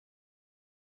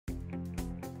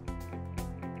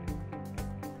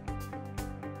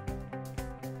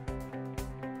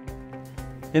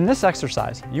In this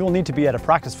exercise, you will need to be at a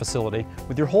practice facility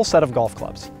with your whole set of golf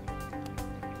clubs.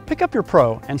 Pick up your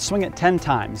Pro and swing it 10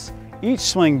 times, each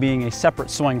swing being a separate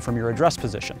swing from your address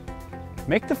position.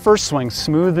 Make the first swing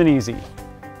smooth and easy.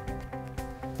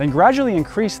 Then gradually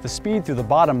increase the speed through the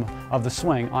bottom of the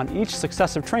swing on each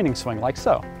successive training swing, like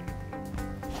so.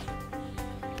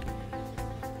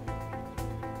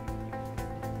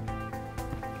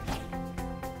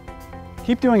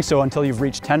 Keep doing so until you've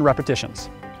reached 10 repetitions.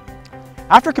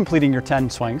 After completing your 10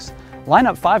 swings, line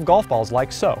up 5 golf balls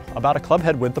like so, about a club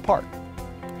head width apart.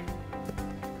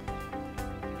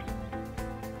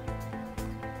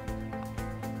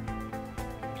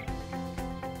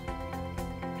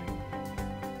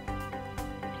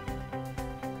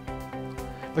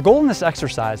 The goal in this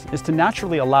exercise is to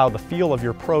naturally allow the feel of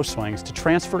your Pro swings to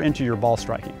transfer into your ball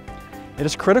striking. It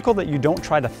is critical that you don't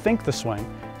try to think the swing,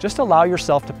 just allow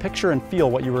yourself to picture and feel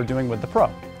what you were doing with the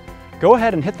Pro. Go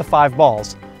ahead and hit the 5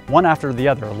 balls, one after the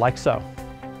other, like so.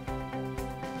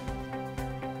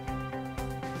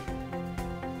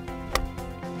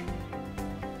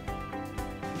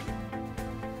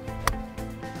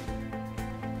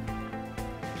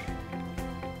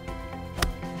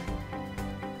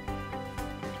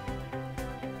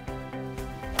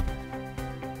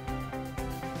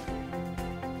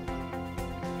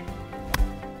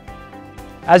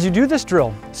 As you do this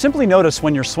drill, simply notice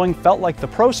when your swing felt like the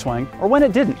Pro swing or when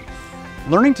it didn't.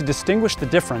 Learning to distinguish the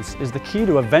difference is the key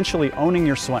to eventually owning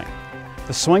your swing.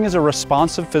 The swing is a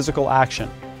responsive physical action.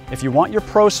 If you want your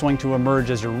Pro swing to emerge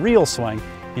as your real swing,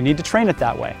 you need to train it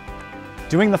that way.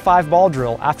 Doing the 5-ball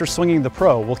drill after swinging the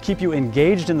Pro will keep you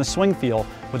engaged in the swing feel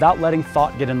without letting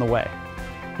thought get in the way.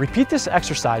 Repeat this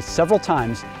exercise several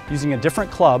times using a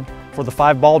different club for the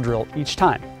 5-ball drill each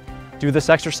time. Do this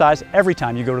exercise every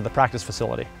time you go to the practice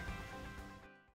facility.